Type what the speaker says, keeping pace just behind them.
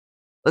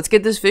let's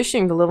get this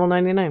fishing to level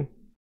 99.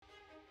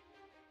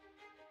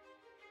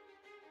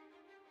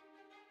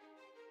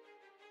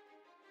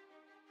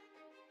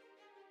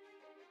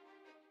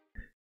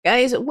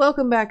 Guys,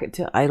 welcome back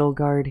to Idle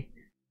Guard.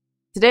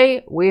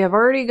 Today, we have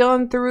already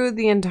gone through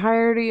the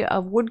entirety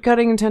of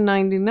woodcutting to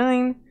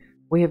 99.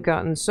 We have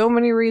gotten so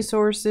many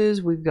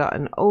resources. We've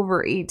gotten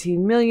over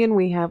 18 million.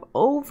 We have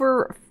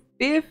over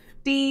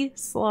 50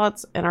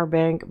 slots in our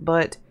bank,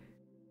 but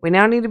we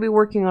now need to be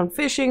working on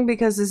fishing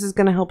because this is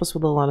going to help us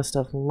with a lot of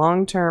stuff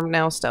long term.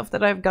 Now, stuff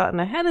that I've gotten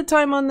ahead of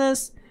time on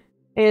this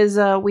is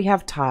we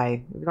have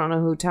tie. If you don't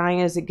know who tie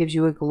is, it gives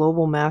you a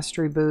global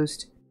mastery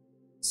boost.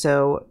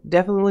 So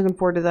definitely looking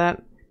forward to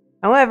that.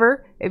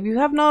 However, if you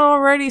have not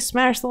already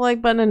smashed the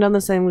like button and done the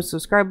same with the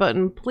subscribe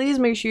button, please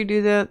make sure you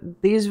do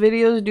that. These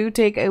videos do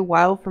take a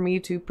while for me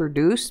to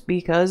produce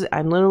because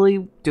I'm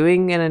literally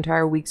doing an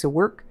entire week's of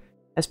work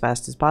as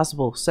fast as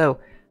possible. So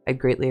I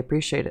greatly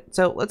appreciate it.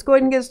 So let's go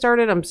ahead and get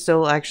started. I'm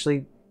still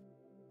actually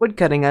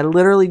woodcutting. I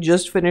literally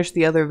just finished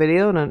the other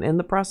video and I'm in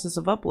the process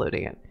of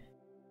uploading it.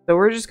 So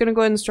we're just going to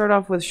go ahead and start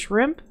off with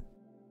shrimp.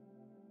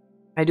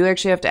 I do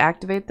actually have to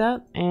activate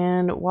that,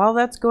 and while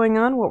that's going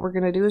on, what we're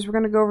going to do is we're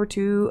going to go over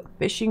to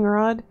fishing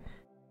rod,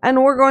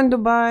 and we're going to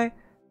buy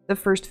the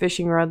first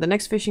fishing rod. The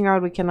next fishing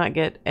rod we cannot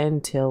get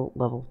until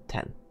level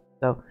 10,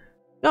 so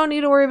don't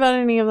need to worry about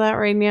any of that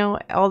right now.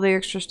 All the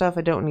extra stuff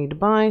I don't need to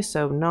buy,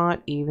 so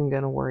not even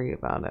going to worry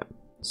about it.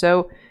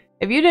 So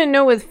if you didn't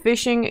know, with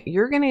fishing,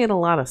 you're going to get a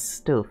lot of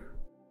stuff.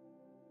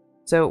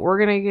 So we're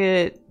going to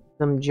get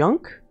some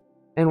junk,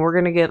 and we're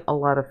going to get a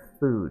lot of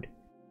food.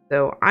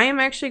 So I am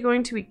actually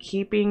going to be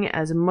keeping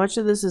as much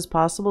of this as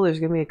possible. There's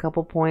going to be a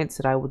couple points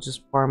that I will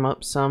just farm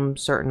up some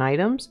certain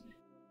items.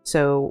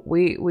 So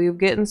we've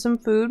gotten some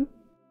food.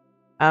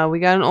 We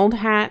got an old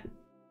hat.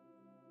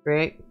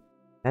 Great.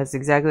 That's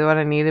exactly what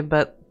I needed.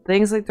 But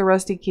things like the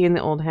rusty key and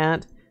the old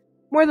hat,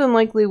 more than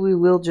likely we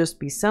will just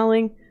be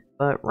selling.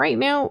 But right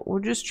now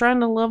we're just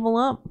trying to level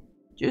up.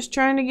 Just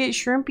trying to get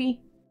shrimpy.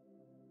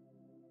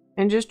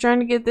 And just trying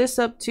to get this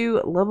up to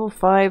level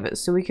 5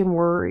 so we can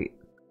worry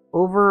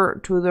over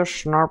to the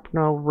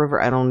Snarpno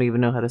River. I don't even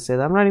know how to say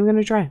that. I'm not even going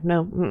to try.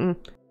 No.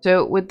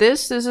 So with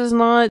this is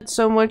not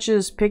so much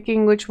as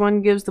picking which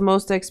one gives the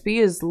most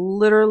XP. Is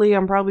literally,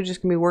 I'm probably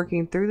just going to be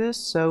working through this.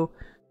 So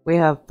we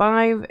have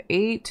 5,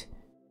 8,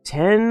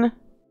 10,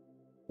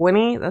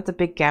 20. That's a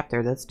big gap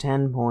there. That's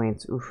 10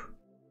 points. Oof.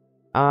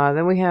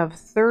 Then we have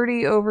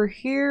 30 over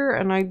here,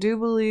 and I do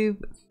believe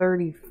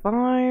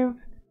 35.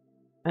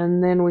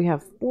 And then we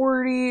have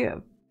 40.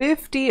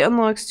 50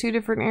 unlocks 2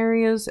 different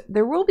areas.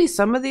 There will be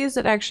some of these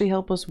that actually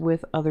help us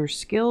with other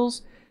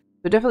skills,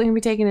 so definitely going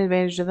to be taking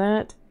advantage of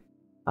that.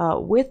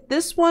 With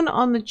this one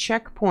on the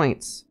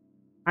checkpoints,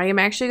 I am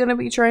actually going to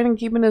be trying and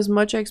keeping as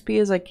much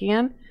XP as I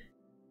can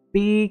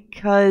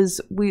because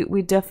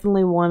we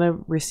definitely want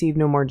to receive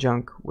no more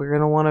junk. We're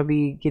going to want to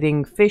be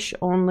getting fish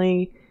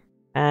only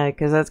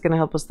because that's going to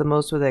help us the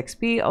most with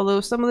XP, although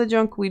some of the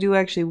junk we do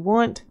actually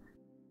want.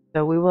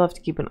 So we will have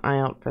to keep an eye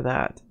out for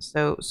that.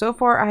 So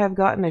far I have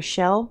gotten a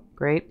shell.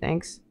 Great,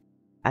 thanks.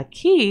 A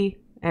key,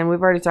 and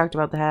we've already talked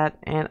about the hat,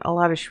 and a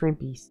lot of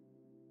shrimpies.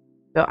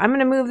 So I'm going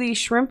to move the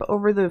shrimp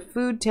over the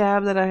food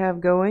tab that I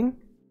have going.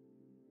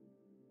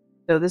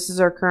 So this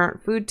is our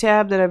current food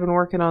tab that I've been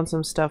working on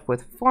some stuff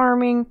with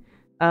farming.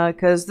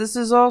 Because this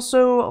is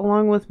also,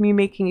 along with me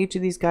making each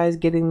of these guys,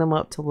 getting them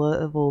up to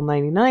level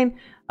 99,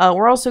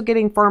 we're also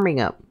getting farming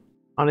up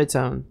on its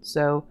own.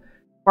 So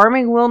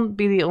farming will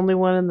be the only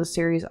one in the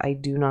series I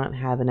do not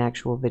have an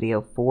actual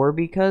video for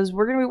because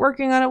we're going to be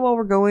working on it while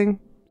we're going.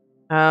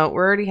 We're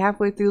already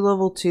halfway through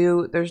level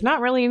 2. There's not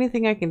really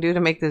anything I can do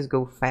to make this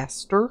go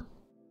faster.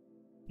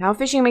 How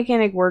fishing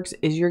mechanic works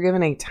is you're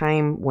given a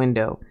time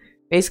window.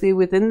 Basically,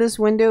 within this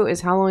window is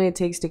how long it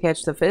takes to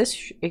catch the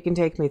fish. It can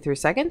take me 3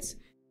 seconds.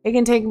 It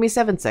can take me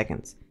 7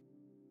 seconds.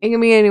 It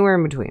can be anywhere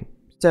in between.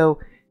 So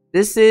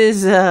this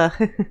is,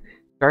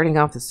 starting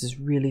off, this is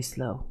really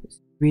slow.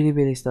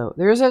 Really slow.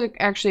 There's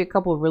actually a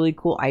couple of really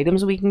cool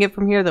items we can get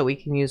from here that we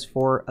can use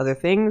for other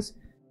things.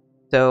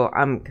 So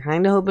I'm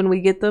kind of hoping we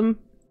get them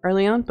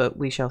early on, but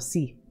we shall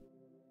see.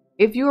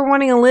 If you are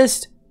wanting a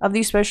list of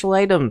these special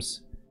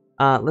items,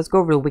 let's go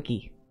over to the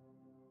wiki.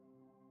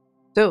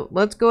 So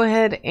let's go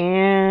ahead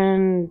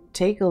and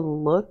take a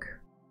look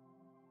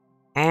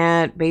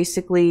at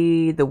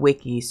basically the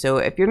wiki. So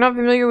if you're not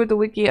familiar with the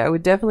wiki, I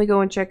would definitely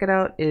go and check it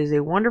out. It is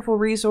a wonderful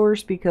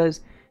resource because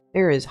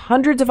there is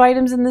hundreds of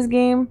items in this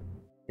game.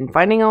 And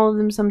finding all of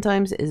them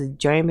sometimes is a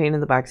giant pain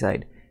in the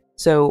backside.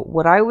 So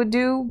what I would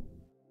do,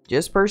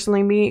 just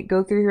personally me,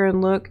 go through here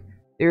and look.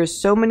 There's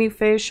so many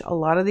fish. A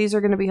lot of these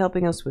are going to be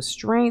helping us with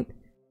strength.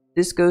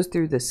 This goes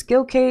through the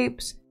skill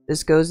capes.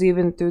 This goes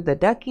even through the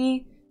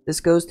ducky. This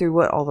goes through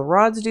what all the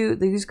rods do.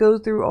 These go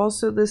through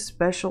also the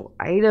special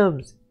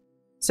items.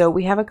 So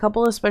we have a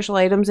couple of special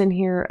items in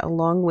here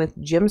along with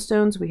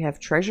gemstones. We have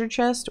treasure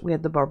chest. We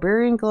have the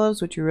barbarian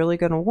gloves, which you're really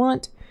going to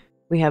want.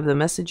 We have the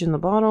message in the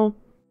bottle.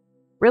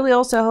 Really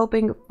also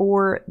hoping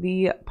for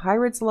the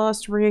Pirate's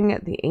Lost Ring,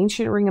 the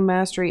Ancient Ring of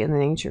Mastery, and the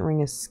Ancient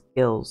Ring of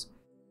Skills.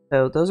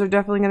 So those are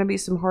definitely going to be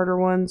some harder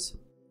ones.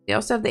 They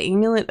also have the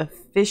Amulet of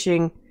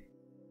Fishing.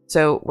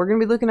 So we're going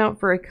to be looking out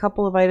for a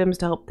couple of items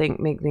to help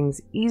make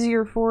things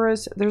easier for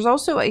us. There's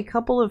also a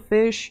couple of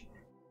fish.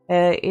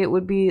 It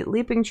would be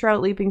leaping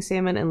trout, leaping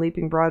salmon, and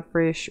leaping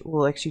broadfish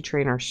will actually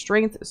train our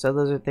strength. So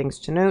those are things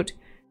to note.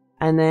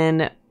 And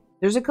then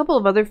there's a couple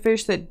of other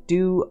fish that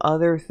do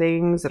other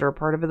things that are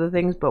part of other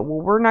things. But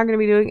what we're not going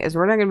to be doing is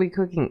we're not going to be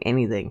cooking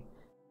anything.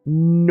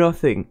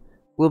 Nothing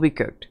will be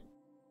cooked.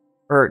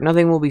 Or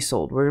nothing will be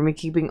sold. We're going to be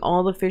keeping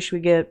all the fish we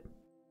get.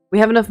 We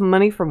have enough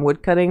money from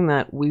woodcutting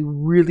that we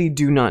really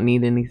do not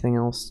need anything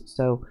else.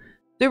 So,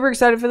 super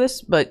excited for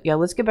this. But yeah,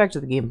 let's get back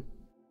to the game.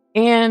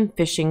 And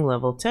fishing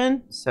level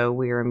 10. So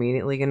we are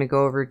immediately going to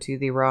go over to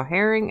the raw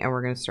herring and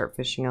we're going to start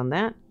fishing on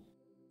that.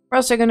 We're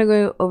also going to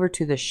go over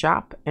to the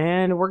shop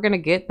and we're going to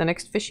get the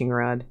next fishing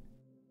rod.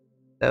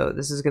 So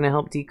this is going to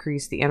help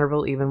decrease the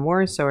interval even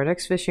more. So our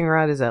next fishing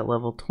rod is at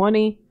level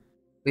 20.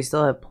 We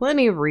still have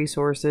plenty of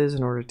resources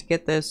in order to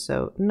get this.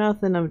 So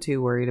nothing I'm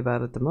too worried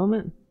about at the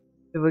moment.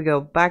 If we go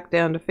back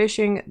down to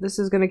fishing, this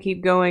is going to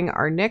keep going.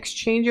 Our next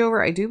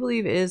changeover, I do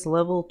believe, is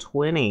level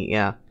 20.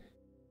 Yeah,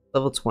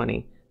 level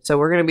 20. So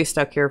we're going to be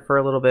stuck here for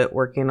a little bit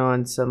working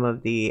on some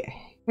of the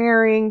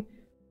herring.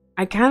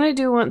 I kind of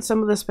do want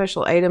some of the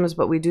special items,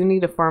 but we do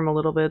need to farm a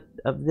little bit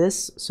of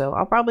this. So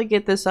I'll probably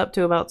get this up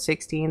to about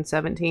 16,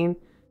 17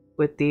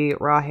 with the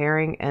raw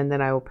herring. And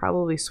then I will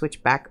probably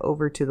switch back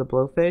over to the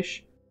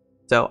blowfish.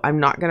 So I'm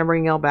not going to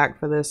bring y'all back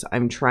for this.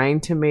 I'm trying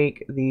to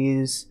make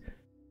these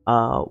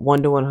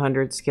 1 to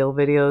 100 skill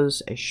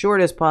videos as short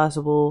as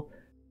possible.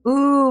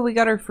 Ooh, we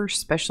got our first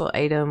special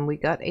item. We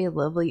got a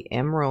lovely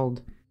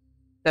emerald.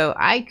 So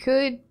I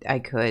so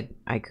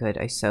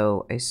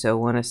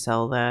want to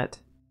sell that.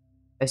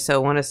 I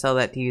so want to sell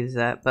that to use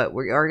that, but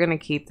we are going to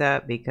keep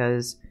that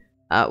because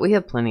we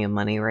have plenty of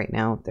money right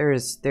now. There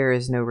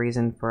is no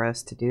reason for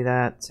us to do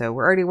that. So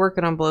we're already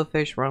working on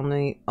blowfish. We're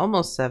only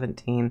almost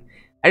 17.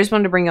 I just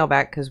wanted to bring y'all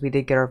back because we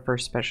did get our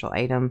first special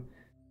item.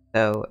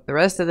 So the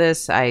rest of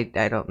this, I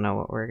don't know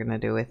what we're going to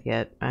do with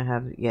yet. I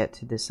have yet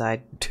to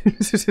decide.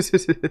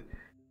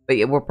 But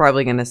yeah, we're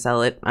probably going to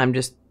sell it. I'm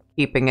just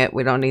keeping it.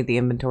 We don't need the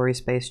inventory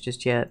space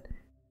just yet.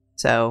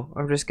 So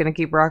I'm just going to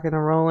keep rocking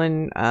and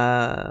rolling.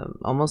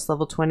 Almost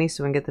level 20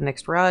 so we can get the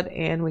next rod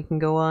and we can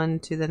go on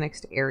to the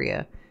next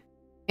area.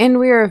 And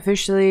we are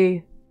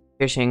officially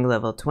fishing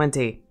level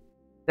 20.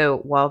 So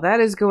while that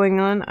is going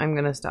on, I'm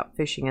going to stop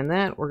fishing in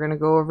that. We're going to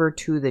go over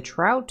to the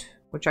trout,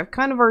 which I've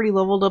kind of already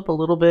leveled up a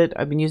little bit.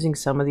 I've been using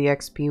some of the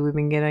XP we've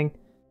been getting.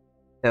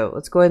 So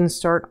let's go ahead and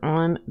start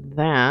on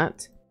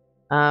that.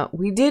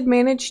 We did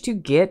manage to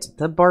get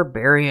the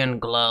barbarian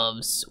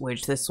gloves,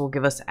 which this will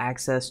give us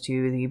access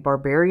to the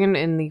barbarian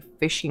in the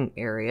fishing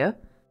area.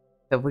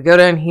 So if we go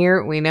down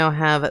here, we now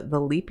have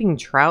the leaping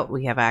trout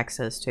we have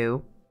access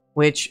to,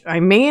 which I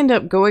may end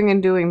up going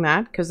and doing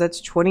that because that's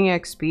 20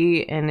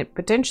 XP and it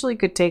potentially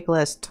could take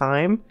less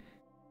time.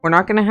 We're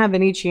not going to have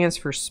any chance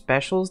for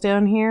specials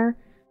down here.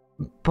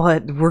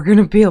 But we're going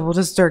to be able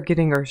to start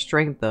getting our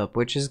strength up,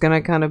 which is going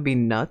to kind of be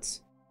nuts.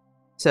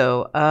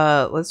 So,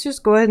 let's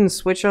just go ahead and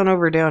switch on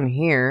over down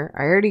here.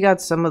 I already got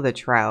some of the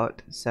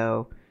trout,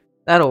 so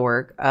that'll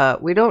work.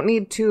 We don't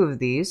need 2 of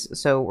these,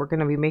 so we're going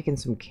to be making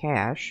some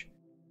cash.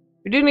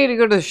 We do need to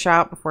go to the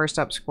shop before I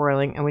stop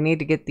scrolling, and we need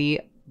to get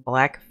the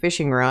black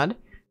fishing rod,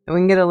 and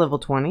we can get a level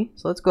 20.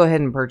 So let's go ahead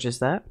and purchase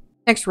that.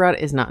 Next rod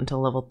is not until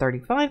level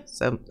 35,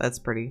 so that's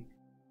pretty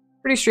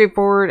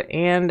straightforward.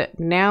 And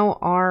now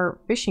our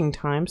fishing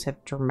times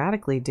have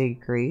dramatically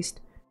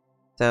decreased,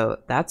 so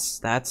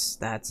that's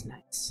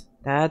nice.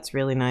 That's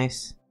really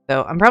nice.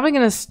 So I'm probably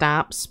gonna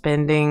stop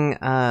spending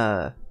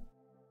so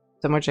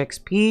much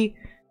XP.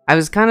 I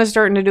was kind of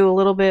starting to do a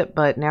little bit,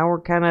 but now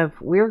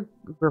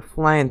we're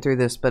flying through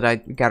this. But I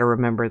gotta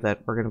remember that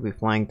we're gonna be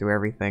flying through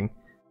everything.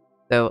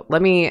 So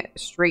let me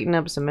straighten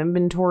up some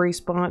inventory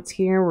spots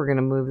here. We're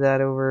gonna move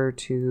that over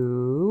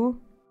to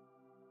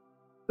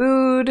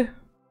food.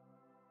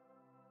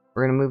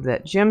 We're going to move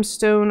that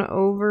gemstone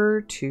over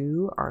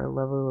to our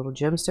lovely little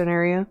gemstone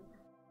area.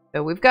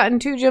 So we've gotten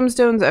 2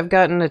 gemstones. I've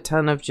gotten a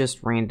ton of just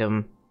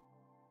random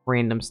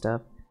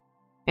stuff.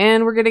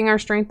 And we're getting our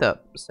strength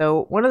up.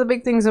 So one of the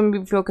big things I'm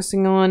going to be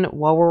focusing on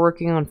while we're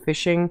working on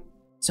fishing.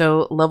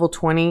 So level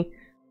 20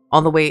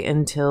 all the way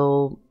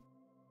until,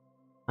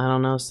 I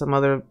don't know, some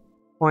other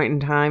point in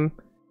time.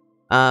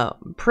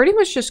 Pretty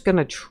much just going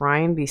to try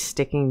and be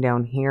sticking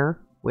down here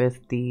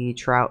with the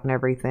trout and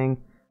everything.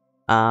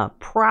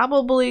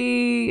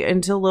 Probably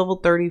until level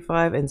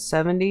 35 and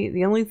 70.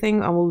 The only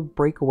thing I will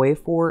break away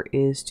for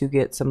is to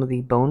get some of the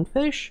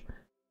bonefish.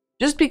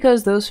 Just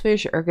because those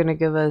fish are going to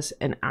give us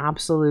an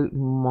absolute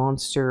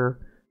monster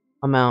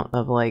amount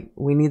of, like,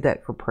 we need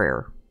that for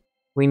prayer.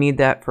 We need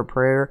that for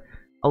prayer.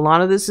 A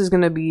lot of this is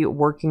going to be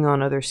working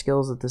on other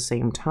skills at the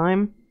same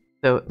time.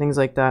 So things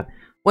like that.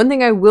 One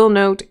thing I will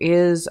note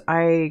is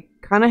I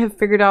kind of have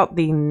figured out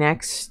the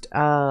next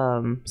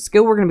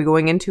skill we're going to be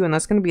going into, and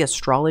that's going to be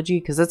astrology,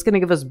 because that's going to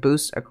give us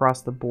boosts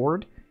across the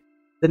board.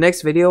 The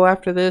next video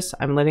after this,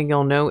 I'm letting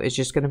y'all know, is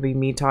just going to be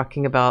me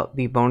talking about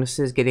the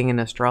bonuses getting in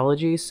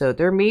astrology. So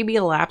there may be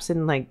a lapse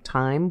in like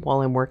time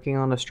while I'm working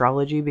on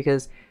astrology,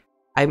 because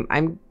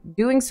I'm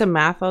doing some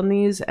math on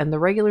these, and the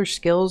regular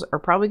skills are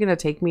probably going to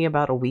take me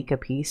about a week a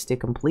piece to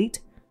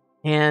complete.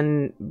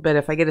 But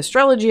if I get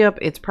astrology up,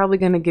 it's probably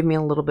going to give me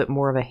a little bit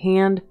more of a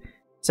hand.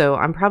 So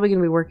I'm probably going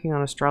to be working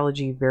on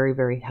astrology very,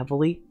 very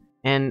heavily.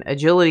 And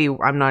agility,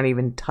 I'm not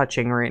even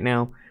touching right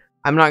now.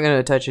 I'm not going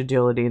to touch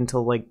agility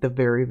until like the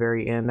very,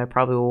 very end. I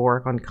probably will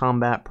work on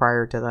combat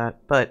prior to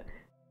that. But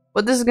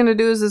what this is going to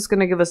do is it's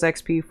going to give us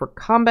XP for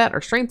combat. Our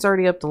strength's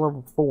already up to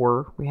level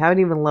 4. We haven't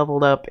even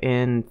leveled up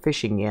in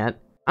fishing yet.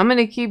 I'm going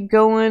to keep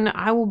going.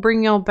 I will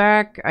bring y'all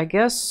back. I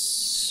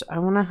guess I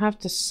want to have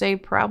to say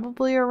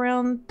probably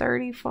around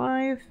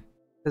 35.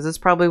 Because it's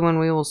probably when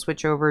we will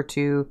switch over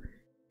to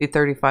the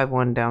 35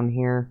 one down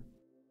here.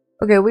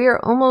 Okay, we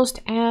are almost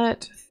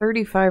at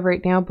 35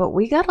 right now, but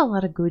we got a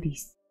lot of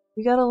goodies.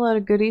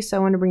 So I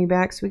want to bring you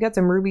back. So we got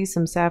some rubies,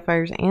 some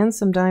sapphires, and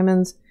some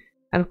diamonds.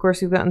 And of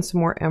course, we've gotten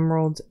some more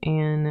emeralds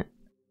and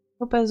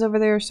topaz over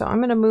there. So I'm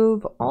going to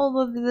move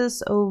all of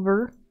this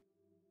over.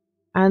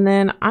 And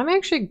then I'm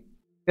actually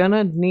going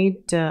to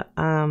need to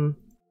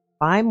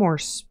buy more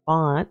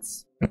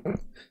spots.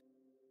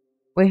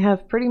 We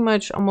have pretty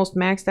much almost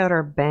maxed out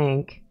our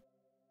bank.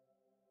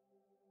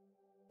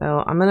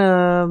 So I'm going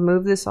to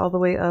move this all the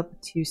way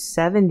up to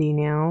 70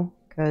 now.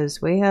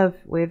 Because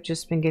we've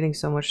just been getting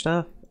so much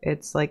stuff.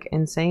 It's like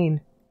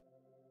insane.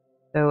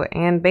 So,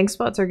 and bank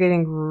spots are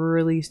getting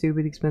really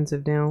stupid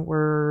expensive now.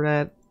 We're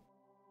at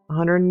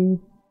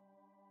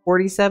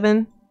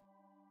 147.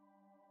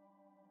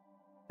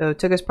 So it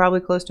took us probably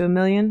close to $1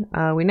 million.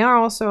 We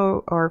now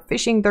also are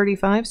fishing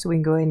 35, so we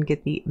can go ahead and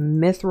get the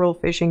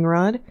mithril fishing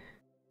rod.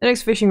 The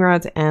next fishing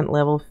rod's at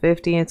level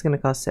 50. It's going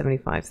to cost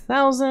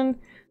 75,000.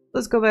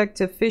 Let's go back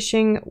to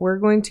fishing. We're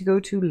going to go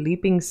to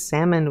leaping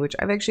salmon, which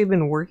I've actually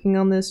been working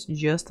on this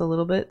just a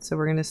little bit. So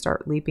we're going to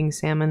start leaping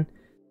salmon.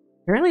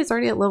 Apparently it's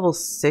already at level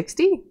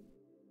 60.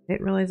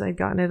 Didn't realize I'd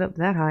gotten it up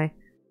that high.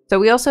 So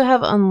we also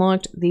have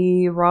unlocked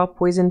the raw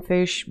poison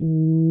fish.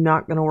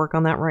 Not going to work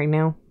on that right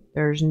now.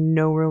 There's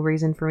no real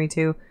reason for me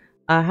to.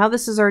 How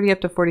this is already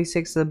up to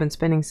 46, so I've been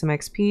spending some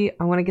XP.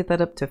 I want to get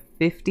that up to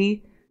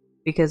 50.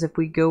 Because if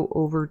we go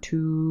over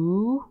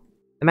to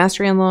the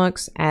mastery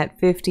unlocks at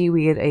 50,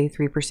 we get a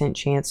 3%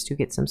 chance to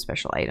get some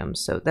special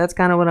items. So that's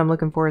kind of what I'm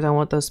looking for, is I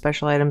want those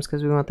special items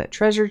because we want that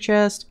treasure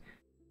chest,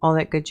 all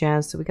that good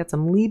jazz. So we got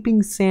some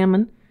leaping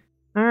salmon.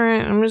 All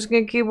right, I'm just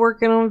going to keep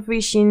working on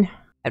fishing.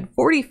 At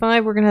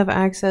 45, we're going to have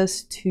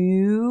access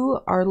to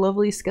our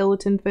lovely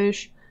skeleton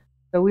fish.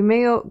 So we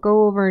may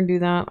go over and do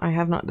that. I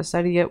have not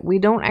decided yet. We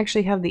don't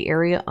actually have the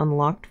area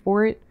unlocked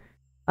for it.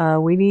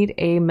 We need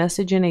a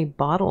message in a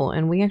bottle,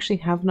 and we actually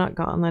have not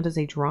gotten that as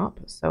a drop,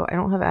 so I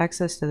don't have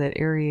access to that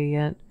area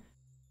yet.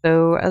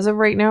 So as of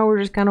right now, we're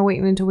just kind of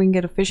waiting until we can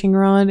get a fishing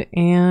rod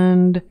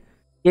and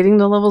getting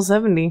to level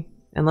 70,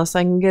 unless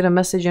I can get a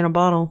message in a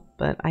bottle,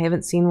 but I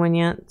haven't seen one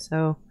yet,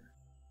 so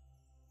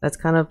that's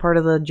kind of part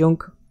of the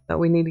junk that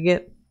we need to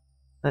get.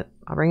 But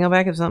I'll bring it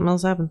back if something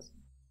else happens.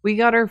 We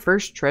got our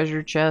first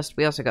treasure chest.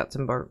 We also got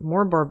some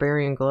more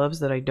barbarian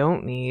gloves that I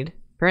don't need.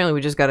 Apparently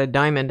we just got a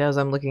diamond as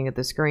I'm looking at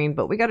the screen,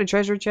 but we got a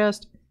treasure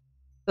chest.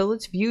 So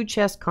let's view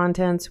chest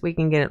contents. We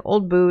can get an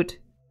old boot, a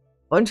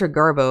bunch of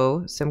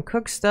garbo, some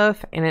cooked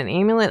stuff, and an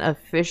amulet of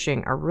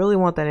fishing. I really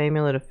want that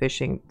amulet of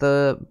fishing.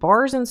 The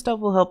bars and stuff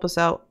will help us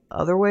out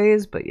other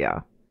ways, but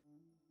yeah.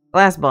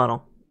 Glass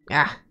bottle.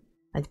 Ah,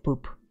 that's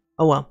poop.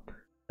 Oh well.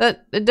 That's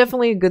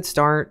definitely a good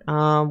start.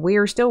 We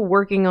are still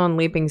working on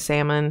leaping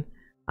salmon.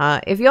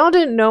 If y'all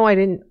didn't know, I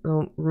don't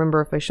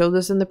remember if I showed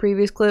this in the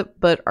previous clip,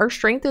 but our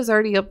strength is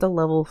already up to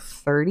level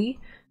 30.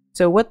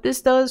 So what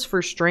this does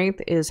for strength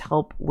is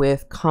help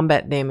with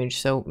combat damage,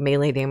 so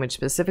melee damage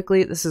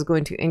specifically. This is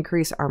going to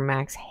increase our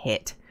max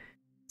hit.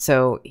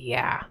 So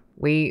yeah,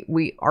 we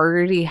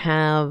already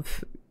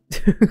have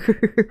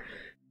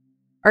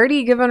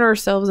already given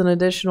ourselves an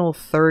additional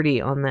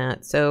 30 on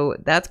that. So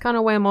that's kind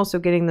of why I'm also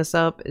getting this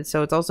up.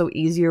 So it's also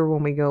easier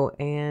when we go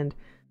and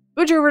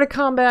switch over to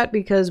combat,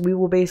 because we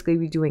will basically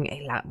be doing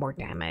a lot more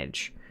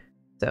damage.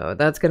 So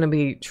that's going to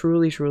be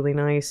truly, truly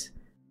nice.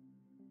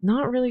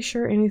 Not really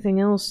sure anything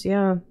else.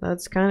 Yeah,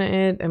 that's kind of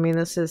it. I mean,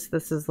 this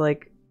is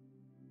like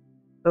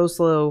so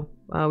slow.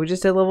 We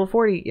just hit level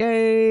 40.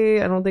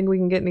 Yay! I don't think we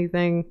can get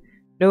anything.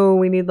 No,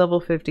 we need level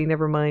 50.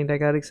 Never mind. I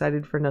got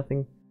excited for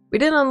nothing. We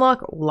did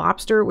unlock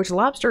lobster, which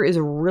lobster is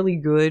really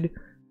good.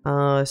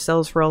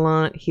 Sells for a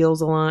lot, heals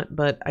a lot,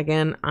 but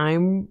again,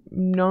 I'm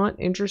not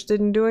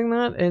interested in doing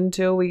that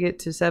until we get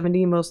to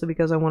 70, mostly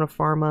because I want to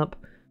farm up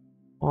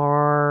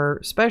our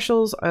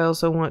specials. I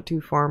also want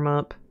to farm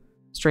up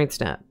strength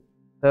stat.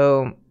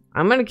 So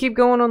I'm going to keep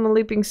going on the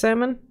leaping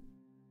salmon,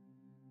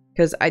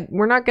 because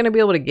we're not going to be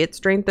able to get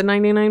strength to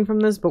 99 from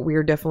this, but we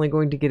are definitely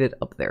going to get it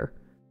up there.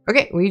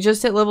 Okay, we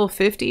just hit level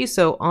 50,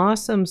 so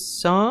awesome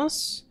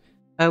sauce.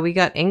 We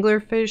got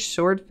anglerfish,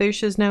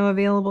 swordfish is now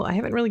available. I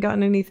haven't really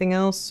gotten anything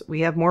else.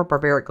 We have more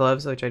barbaric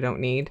gloves, which I don't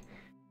need.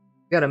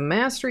 We got a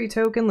mastery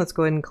token. Let's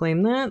go ahead and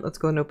claim that. Let's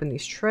go ahead and open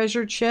these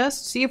treasure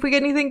chests. See if we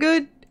get anything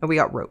good. Oh, we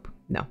got rope.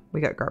 No,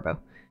 we got garbo.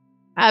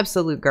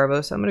 Absolute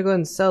garbo. So I'm going to go ahead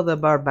and sell the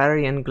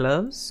barbarian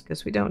gloves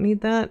because we don't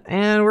need that.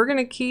 And we're going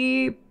to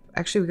keep...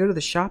 Actually, we go to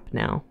the shop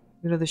now.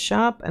 We go to the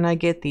shop and I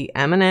get the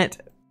Eminent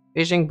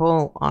fishing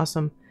pole.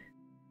 Awesome.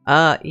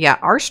 Yeah,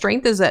 our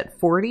strength is at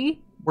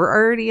 40. We're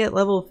already at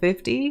level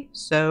 50.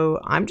 So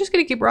I'm just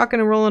going to keep rocking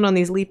and rolling on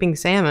these leaping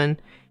salmon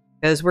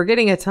because we're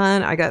getting a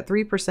ton. I got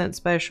 3%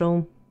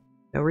 special.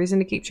 No reason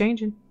to keep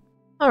changing.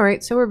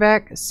 Alright, so we're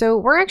back. So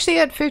we're actually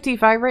at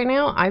 55 right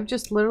now. I've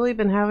just literally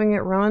been having it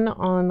run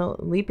on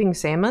Leaping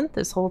Salmon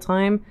this whole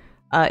time.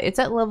 It's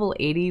at level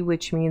 80,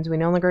 which means we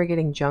no longer are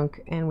getting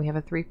junk, and we have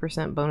a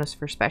 3% bonus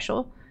for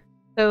special.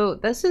 So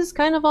this is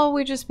kind of all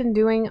we've just been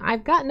doing.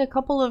 I've gotten a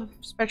couple of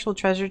special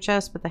treasure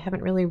chests, but they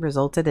haven't really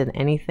resulted in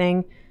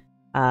anything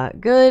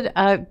good.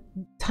 A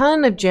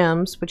ton of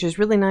gems, which is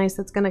really nice.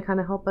 That's going to kind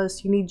of help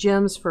us. You need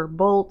gems for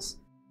bolts.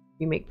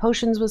 You make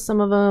potions with some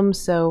of them,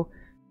 so...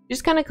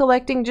 Just kind of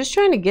collecting, just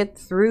trying to get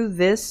through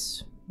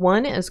this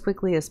one as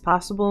quickly as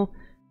possible.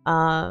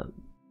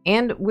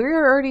 And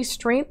we're already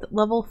strength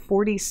level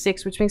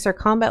 46, which makes our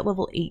combat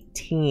level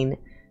 18.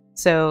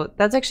 So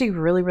that's actually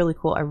really, really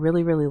cool. I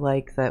really, really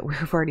like that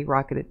we've already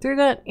rocketed through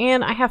that.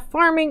 And I have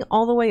farming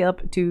all the way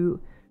up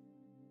to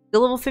the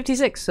level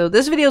 56. So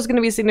this video is going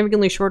to be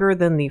significantly shorter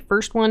than the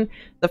first one.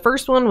 The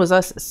first one was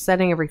us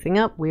setting everything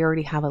up. We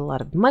already have a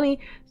lot of money,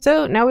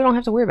 so now we don't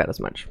have to worry about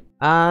as much.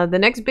 The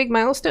next big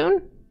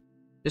milestone,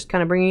 just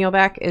kind of bringing you all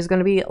back, is going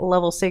to be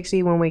level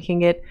 60 when we can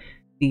get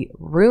the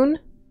rune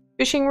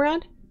fishing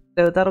rod.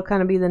 So that'll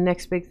kind of be the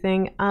next big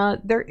thing.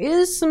 There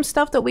is some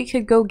stuff that we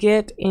could go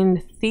get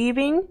in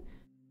thieving.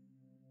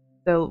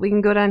 So we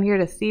can go down here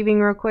to thieving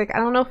real quick. I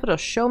don't know if it'll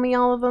show me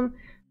all of them,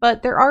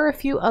 but there are a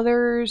few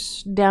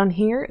others down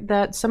here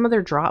that some of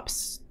their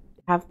drops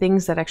have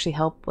things that actually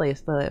help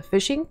with the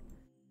fishing.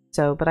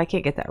 So, but I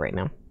can't get that right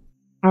now.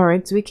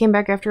 Alright, so we came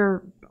back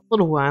after a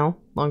little while,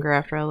 longer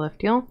after I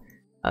left y'all.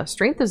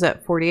 Strength is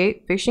at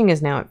 48. Fishing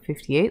is now at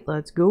 58.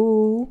 Let's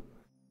go.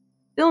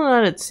 Still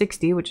not at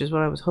 60, which is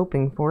what I was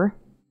hoping for.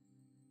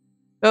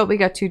 Oh, we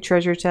got 2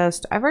 treasure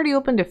chests. I've already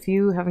opened a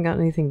few. Haven't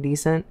gotten anything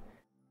decent.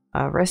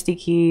 Rusty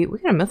key. We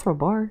got a mithril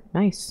bar.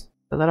 Nice.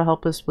 So that'll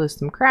help us with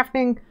some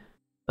crafting.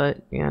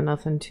 But yeah,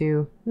 nothing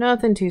too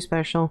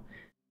special.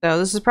 So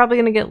this is probably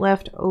going to get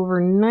left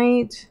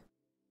overnight.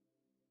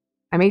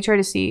 I may try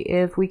to see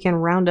if we can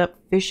round up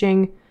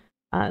fishing.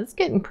 It's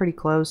getting pretty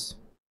close.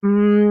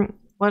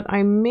 What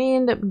I may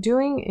end up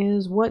doing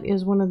is, what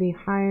is one of the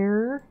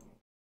higher...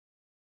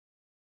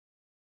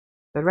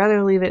 I'd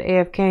rather leave it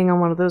AFKing on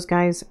one of those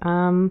guys.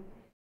 The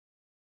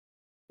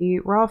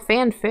raw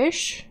fan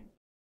fish.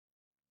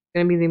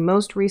 Going to be the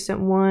most recent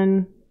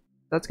one.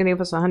 That's going to give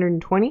us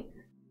 120.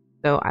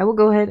 So I will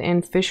go ahead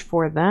and fish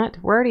for that.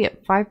 We're already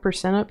at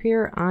 5% up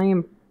here. I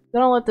am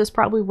going to let this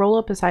probably roll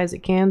up as high as it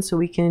can so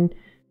we can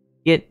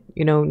get,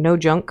 you know, no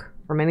junk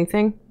from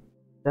anything.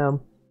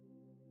 So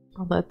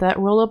I'll let that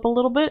roll up a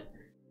little bit.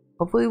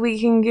 Hopefully we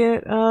can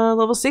get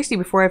level 60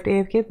 before I have to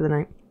AFK for the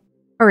night.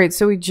 Alright,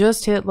 so we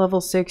just hit level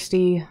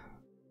 60.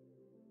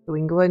 So we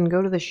can go ahead and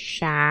go to the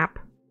shop.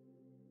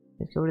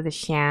 Let's go to the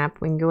shop.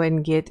 We can go ahead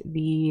and get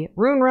the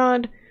rune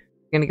rod.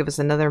 It's going to give us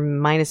another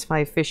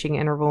 -5 fishing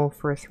interval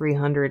for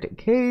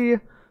 300k.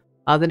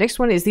 The next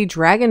one is the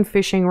dragon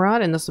fishing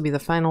rod, and this will be the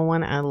final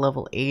one at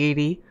level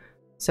 80.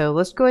 So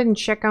let's go ahead and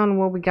check on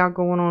what we got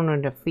going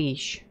on the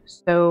fish.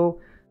 So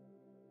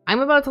I'm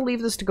about to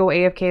leave this to go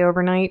AFK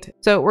overnight.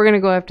 So we're going to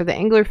go after the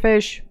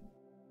anglerfish.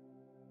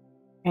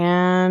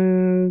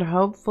 And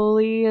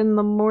hopefully in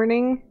the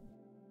morning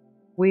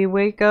we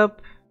wake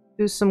up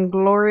to some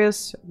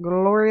glorious,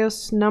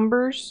 glorious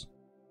numbers.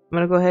 I'm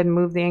going to go ahead and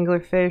move the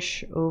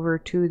anglerfish over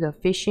to the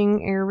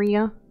fishing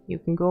area. You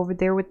can go over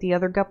there with the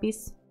other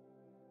guppies.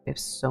 We have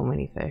so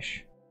many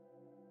fish.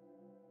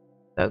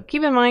 So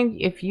keep in mind,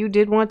 if you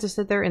did want to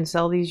sit there and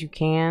sell these, you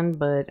can.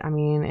 But, I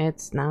mean,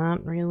 it's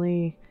not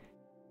really...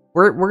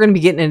 We're going to be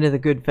getting into the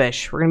good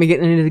fish. We're going to be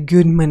getting into the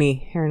good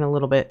money here in a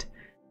little bit.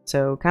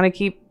 So kind of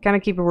keep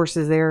your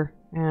horses there.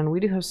 And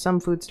we do have some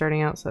food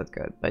starting out, so that's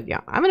good. But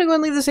yeah, I'm going to go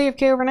and leave this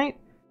AFK overnight.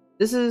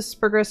 This is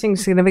progressing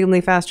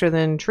significantly faster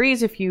than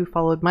trees if you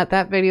followed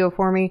that video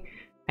for me.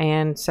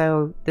 And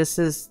so this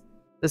is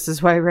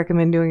why I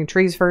recommend doing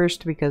trees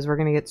first, because we're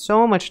going to get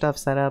so much stuff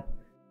set up.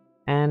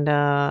 And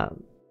I'll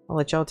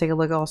let y'all take a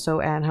look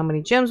also at how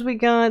many gems we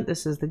got.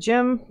 This is the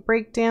gem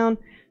breakdown.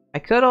 I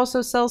could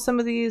also sell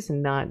some of these,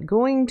 and not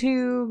going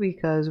to,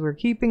 because we're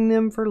keeping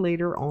them for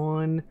later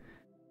on.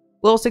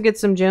 We'll also get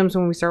some gems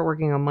when we start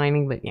working on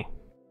mining, but yeah.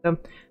 So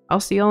I'll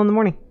see y'all in the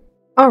morning.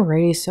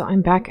 Alrighty, so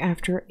I'm back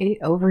after a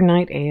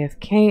overnight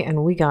AFK,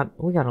 and we got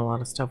a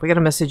lot of stuff. We got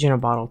a message in a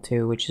bottle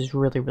too, which is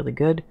really, really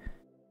good.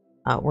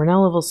 We're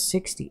now level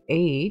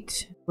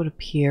 68, it would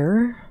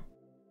appear.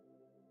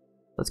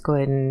 Let's go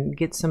ahead and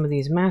get some of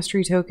these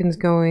mastery tokens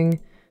going.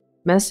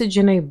 Message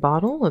in a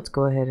bottle. Let's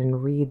go ahead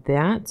and read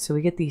that. So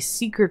we get the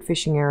secret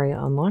fishing area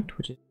unlocked,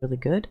 which is really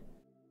good.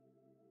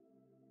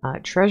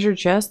 Treasure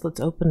chest. Let's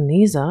open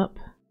these up.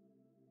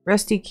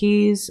 Rusty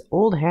keys,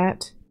 old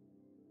hat.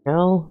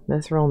 No,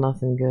 mithril,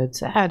 nothing good.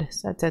 Sad.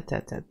 Sad, sad,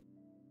 sad, sad.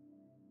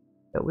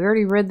 But we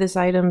already read this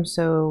item,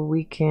 so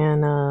we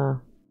can, I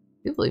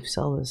do believe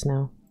sell this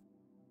now.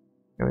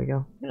 There we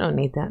go. We don't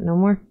need that no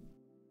more.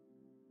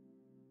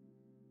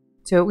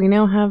 So we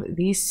now have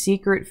the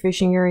secret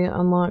fishing area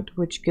unlocked,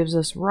 which gives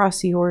us raw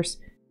seahorse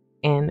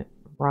and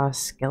raw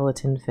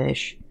skeleton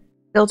fish.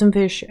 Skeleton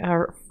fish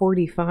are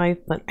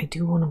 45, but I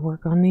do want to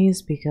work on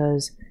these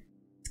because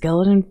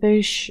skeleton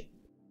fish,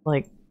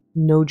 like,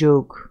 no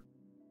joke,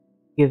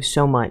 give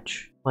so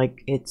much.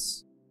 Like,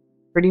 it's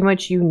pretty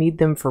much you need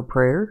them for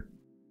prayer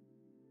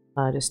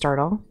to start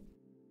off.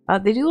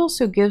 They do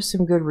also give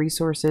some good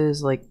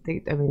resources, like,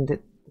 I mean,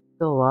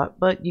 still a lot,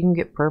 but you can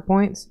get prayer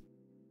points.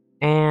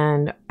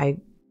 And I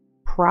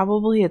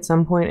probably at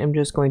some point am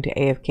just going to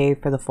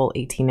AFK for the full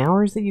 18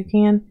 hours that you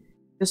can,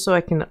 just so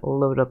I can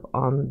load up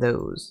on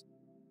those.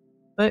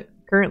 But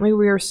currently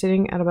we are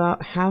sitting at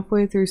about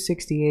halfway through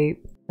 68,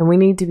 and we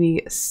need to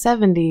be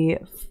 70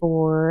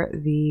 for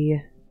the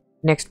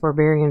next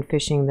barbarian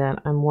fishing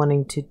that I'm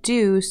wanting to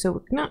do, so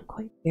we're not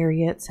quite there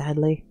yet,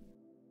 sadly.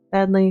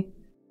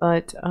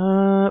 But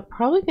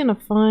probably gonna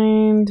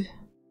find,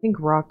 I think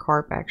raw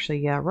carp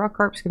actually, yeah, raw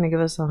carp's gonna give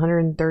us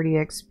 130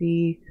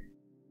 XP.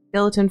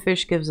 Skeleton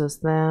fish gives us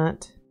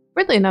that.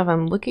 Weirdly enough,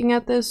 I'm looking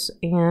at this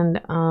and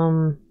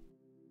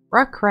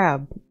raw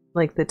crab,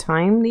 like the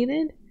time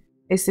needed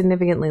is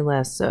significantly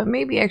less, so it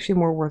may be actually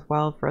more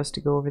worthwhile for us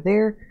to go over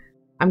there.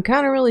 I'm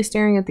kind of really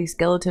staring at these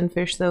skeleton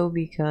fish though,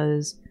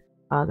 because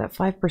that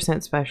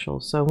 5%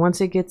 special, so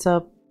once it gets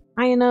up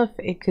high enough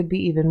it could be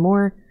even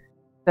more.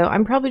 So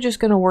I'm probably just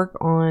going to work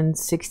on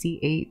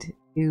 68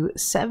 to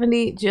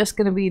 70, just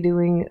going to be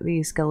doing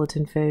the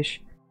skeleton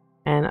fish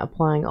and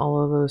applying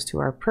all of those to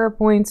our prayer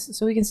points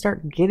so we can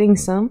start getting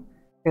some,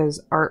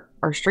 because our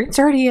strength's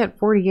already at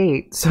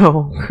 48,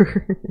 so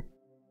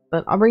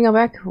but I'll bring it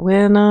back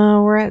when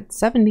we're at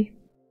 70.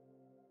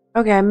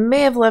 Okay, I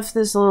may have left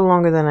this a little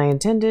longer than I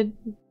intended,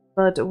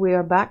 but we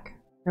are back.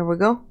 There we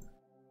go.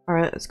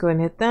 Alright, let's go ahead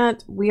and hit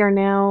that. We are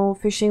now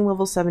fishing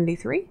level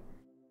 73.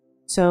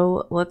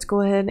 So let's go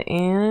ahead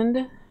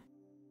and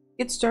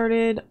get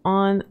started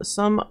on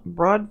some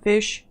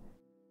broadfish.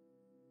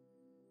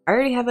 I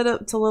already have it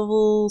up to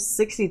level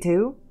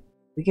 62.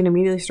 We can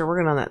immediately start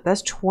working on that.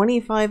 That's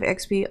 25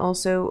 XP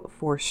also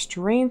for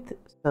strength,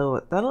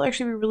 so that'll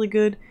actually be really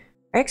good.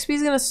 Our XP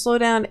is going to slow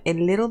down a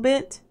little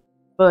bit,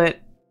 but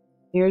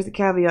here's the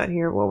caveat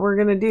here. What we're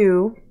going to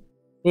do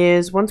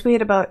is once we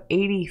hit about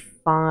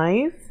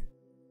 85,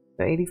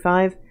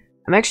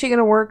 I'm actually going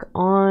to work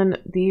on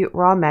the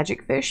raw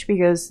magic fish,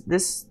 because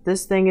this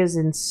thing is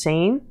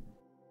insane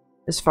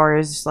as far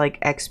as like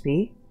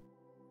XP,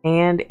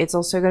 and it's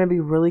also going to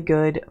be really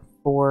good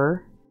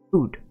for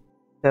food.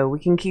 So we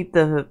can keep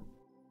the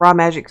raw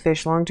magic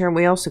fish long term.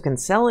 We also can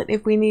sell it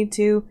if we need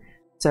to,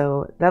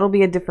 so that'll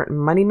be a different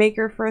money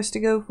maker for us to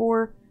go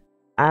for.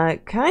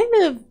 Kind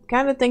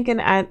of thinking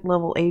at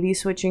level 80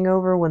 switching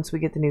over once we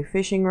get the new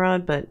fishing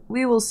rod, but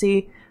we will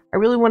see. I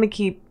really want to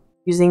keep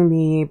using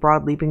the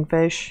broad leaping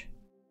fish.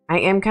 I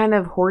am kind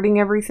of hoarding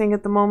everything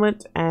at the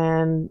moment,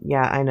 and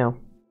yeah, I know.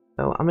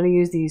 So I'm going to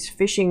use these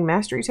fishing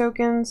mastery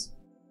tokens.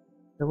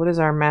 So what is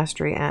our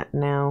mastery at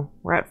now?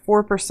 We're at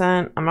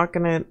 4%. I'm not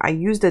going to... I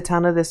used a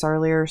ton of this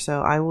earlier,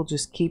 so I will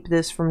just keep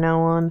this from now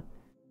on.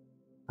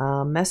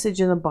 Message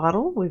in a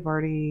bottle. We've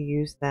already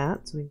used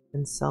that, so we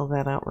can sell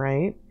that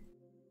outright.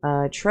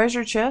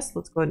 Treasure chest.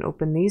 Let's go ahead and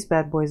open these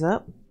bad boys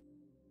up.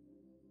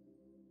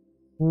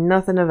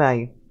 Nothing of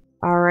value.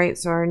 Alright,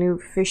 so our new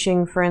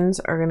fishing friends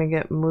are going to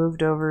get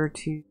moved over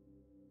to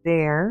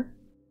there.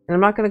 And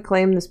I'm not going to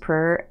claim this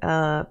prayer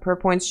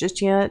points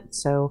just yet,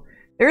 so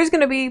there is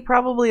going to be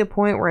probably a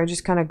point where I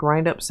just kind of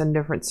grind up some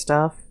different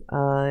stuff,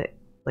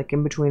 like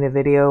in between a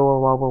video or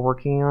while we're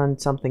working on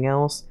something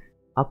else.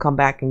 I'll come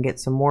back and get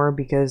some more,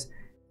 because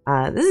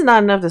this is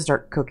not enough to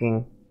start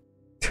cooking.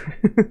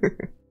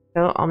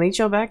 So I'll meet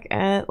y'all back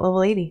at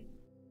level 80.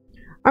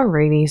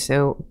 Alrighty,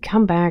 so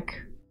come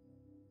back.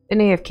 Been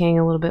AFKing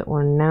a little bit.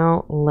 We're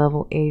now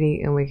level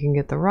 80 and we can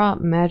get the raw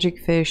magic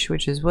fish,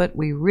 which is what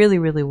we really,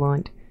 really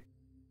want.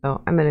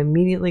 So I'm going to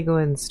immediately go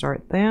ahead and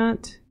start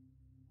that.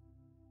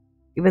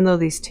 Even though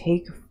these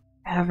take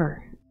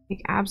forever,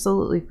 take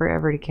absolutely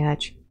forever to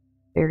catch,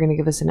 they're going to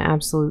give us an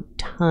absolute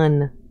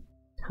ton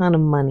of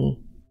money.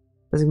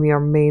 This is going to be our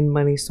main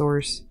money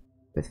source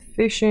with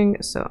fishing.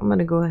 So I'm going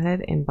to go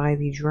ahead and buy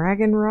the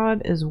dragon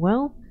rod as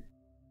well.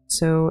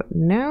 So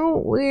now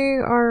we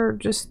are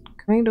just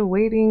kind of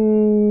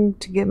waiting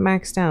to get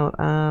maxed out.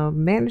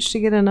 Managed to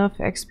get enough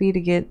XP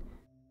to get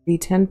the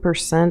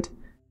 10%.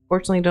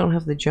 Fortunately, don't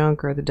have the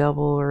junk or the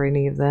double or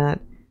any of that.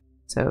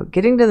 So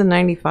getting to the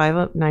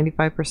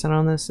 95%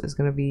 on this is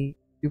going to be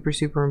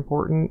super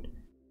important.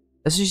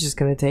 This is just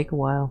going to take a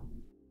while.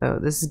 So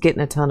this is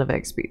getting a ton of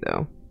XP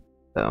though.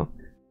 So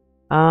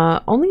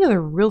only other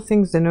real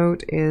things to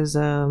note is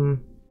full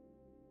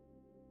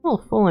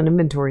on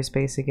inventory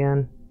space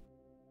again.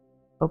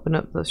 Open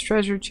up those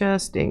treasure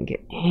chests. Didn't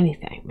get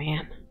anything,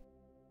 man.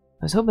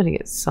 I was hoping to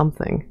get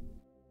something,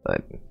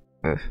 but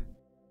Ugh.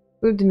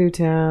 Move to new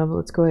tab.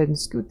 Let's go ahead and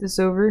scoot this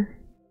over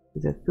to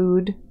the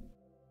food.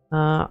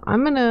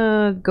 I'm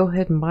gonna go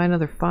ahead and buy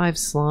another 5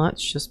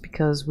 slots just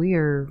because we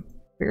are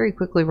very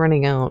quickly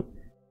running out.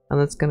 And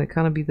that's gonna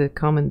kind of be the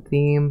common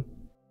theme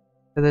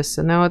for this.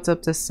 So now it's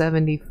up to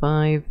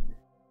 75.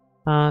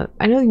 I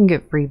know you can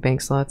get free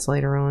bank slots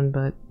later on,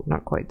 but we're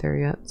not quite there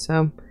yet.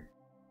 So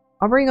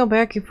I'll bring y'all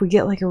back if we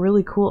get like a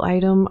really cool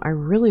item. I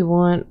really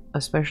want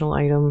a special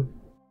item.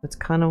 That's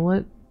kind of what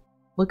I'm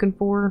looking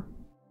for.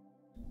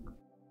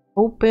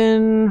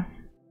 Open.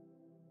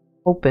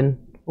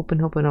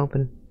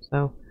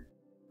 So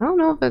I don't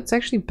know if it's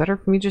actually better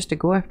for me just to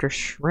go after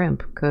shrimp,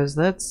 because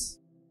that's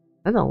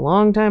a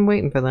long time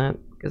waiting for that,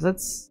 because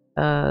that's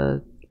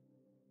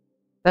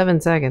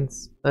 7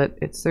 seconds, but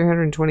it's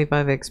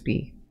 325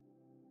 XP.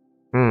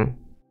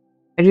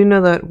 I do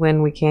know that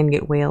when we can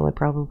get whale, I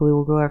probably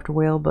will go after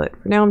whale, but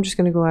for now I'm just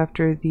going to go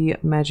after the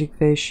magic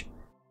fish,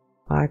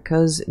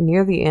 because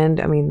near the end,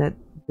 I mean, that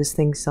this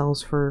thing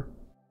sells for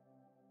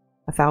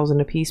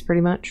 1,000 a piece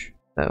pretty much,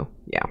 so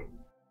yeah.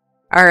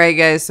 Alright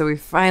guys, so we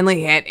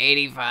finally hit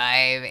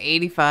 85.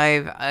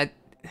 85, I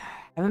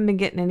haven't been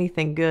getting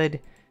anything good,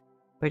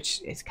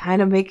 which is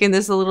kind of making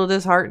this a little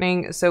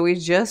disheartening. So we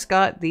just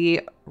got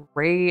the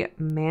Ray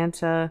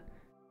Manta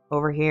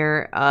over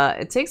here.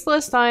 It takes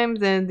less time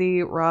than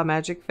the raw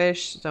magic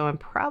fish, so I'm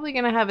probably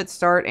gonna have it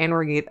start and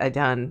we're gonna get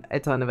a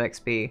ton of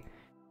XP.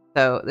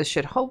 So this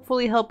should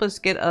hopefully help us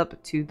get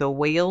up to the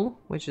whale,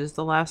 which is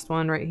the last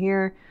one right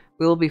here.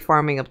 We will be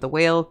farming up the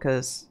whale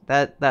because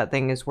that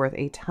thing is worth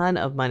a ton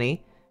of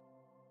money.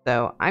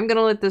 So I'm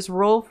gonna let this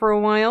roll for a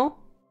while,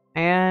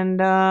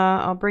 and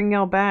I'll bring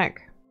y'all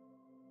back.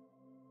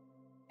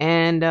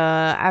 And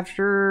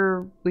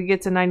after we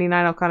get to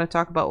 99, I'll kind of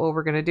talk about what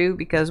we're going to do,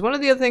 because one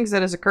of the other things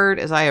that has occurred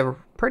is I have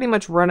pretty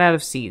much run out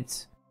of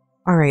seeds.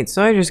 Alright,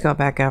 so I just got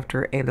back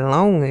after a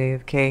long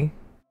AFK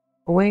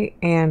away,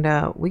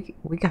 and we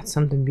got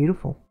something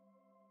beautiful.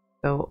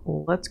 So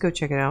let's go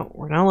check it out.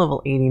 We're now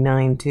level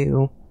 89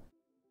 too,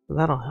 so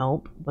that'll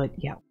help. But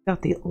yeah, we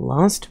got the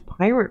Lost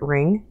Pirate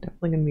Ring.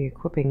 Definitely going to be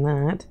equipping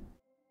that.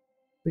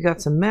 We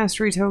got some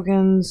mastery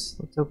tokens.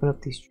 Let's open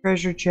up these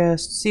treasure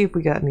chests. See if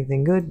we got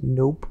anything good.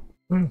 Nope.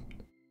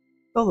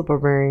 All the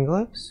barbarian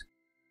gloves.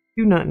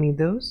 Do not need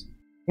those.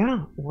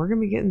 Yeah, we're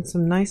going to be getting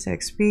some nice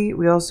XP.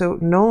 We also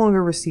no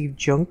longer receive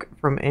junk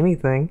from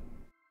anything.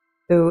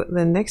 So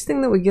the next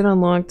thing that we get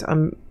unlocked,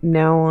 I'm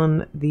now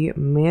on the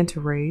manta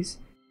rays,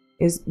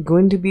 is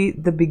going to be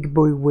the big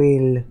boy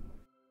whale.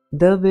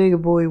 The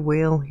big boy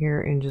whale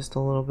here in just a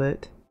little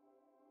bit.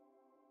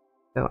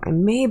 So I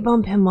may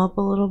bump him up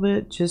a little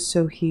bit just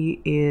so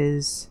he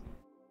is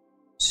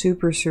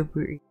super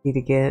easy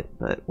to get,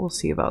 but we'll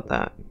see about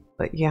that.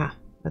 But yeah,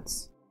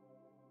 that's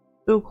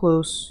so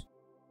close.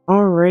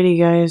 Alrighty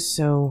guys,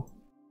 so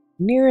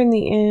nearing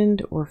the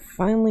end, we're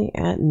finally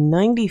at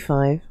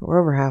 95. We're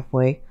over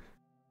halfway.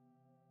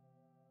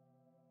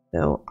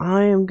 So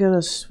I am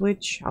gonna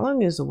switch. How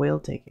long is the whale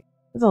taking?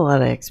 That's a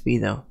lot of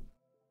XP though.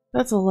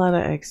 That's a lot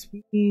of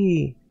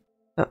XP.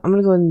 So I'm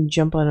gonna go ahead and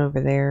jump on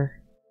over there.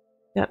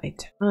 Got a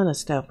ton of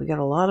stuff. We got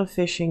a lot of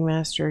fishing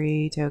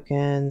mastery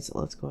tokens.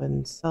 Let's go ahead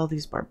and sell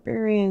these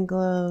barbarian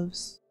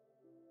gloves.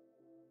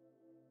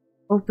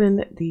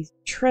 Open these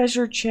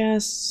treasure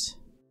chests.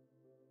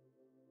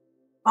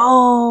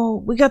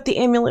 Oh, we got the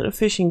amulet of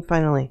fishing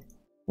finally.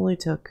 Only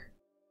took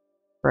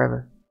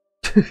forever.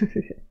 So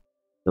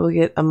we'll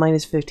get a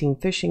minus 15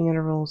 fishing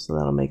interval, so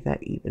that'll make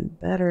that even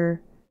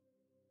better.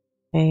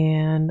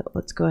 And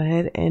let's go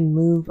ahead and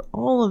move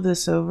all of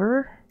this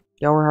over.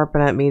 Y'all were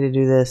harping at me to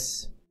do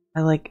this.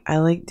 I like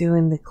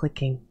doing the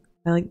clicking.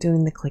 I like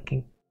doing the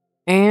clicking.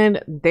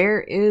 And there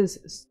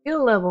is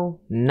skill level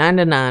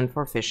 99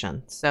 for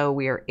fishing. So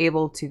we are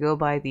able to go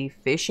buy the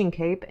fishing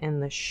cape in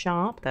the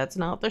shop. That's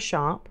not the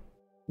shop.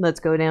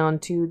 Let's go down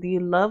to the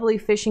lovely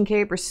fishing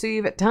cape.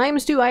 Receive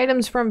 ×2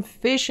 items from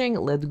fishing.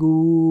 Let's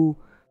go.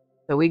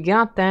 So we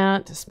got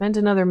that. Spent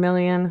another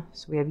 1,000,000.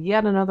 So we have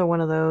yet another one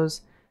of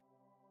those.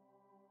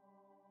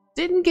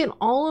 Didn't get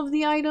all of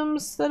the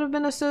items that have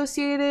been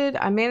associated.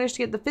 I managed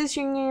to get the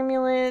fishing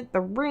amulet,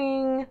 the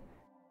ring.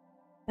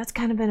 That's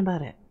kind of been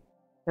about it.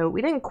 So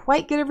we didn't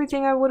quite get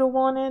everything I would have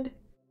wanted.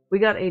 We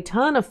got a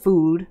ton of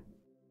food.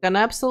 Got an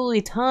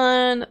absolutely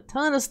ton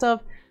of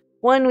stuff.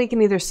 One we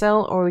can either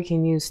sell or we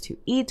can use to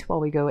eat while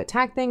we go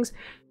attack things.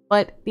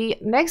 But the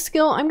next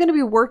skill I'm going to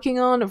be working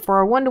on for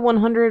our 1 to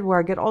 100, where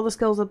I get all the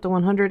skills up to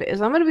 100,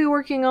 is I'm going to be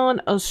working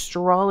on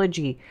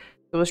astrology.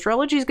 So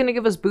astrology is going to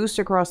give us boosts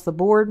across the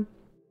board.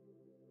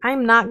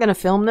 I'm not going to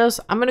film this.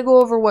 I'm going to go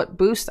over what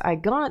boost I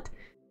got.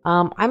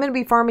 I'm going to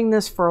be farming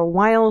this for a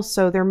while,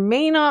 so there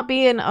may not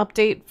be an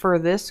update for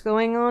this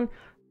going on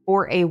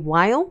for a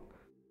while.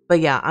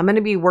 But yeah, I'm going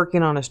to be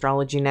working on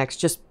astrology next,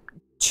 just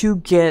to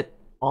get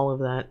all of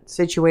that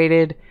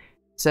situated.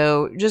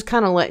 So just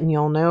kind of letting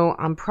y'all know,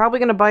 I'm probably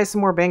going to buy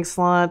some more bank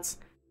slots,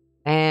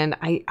 and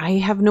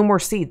I have no more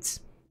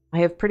seeds. I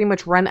have pretty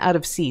much run out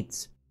of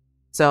seeds.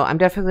 So I'm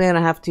definitely going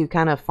to have to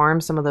kind of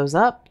farm some of those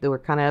up. They were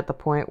kind of at the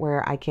point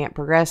where I can't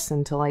progress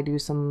until I do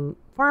some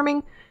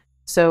farming.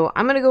 So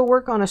I'm going to go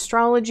work on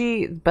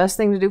astrology. The best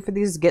thing to do for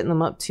these is getting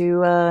them up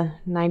to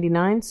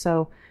 99.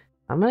 So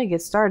I'm going to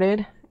get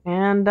started,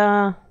 and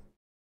I'll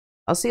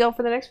see y'all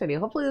for the next video.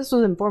 Hopefully this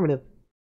was informative.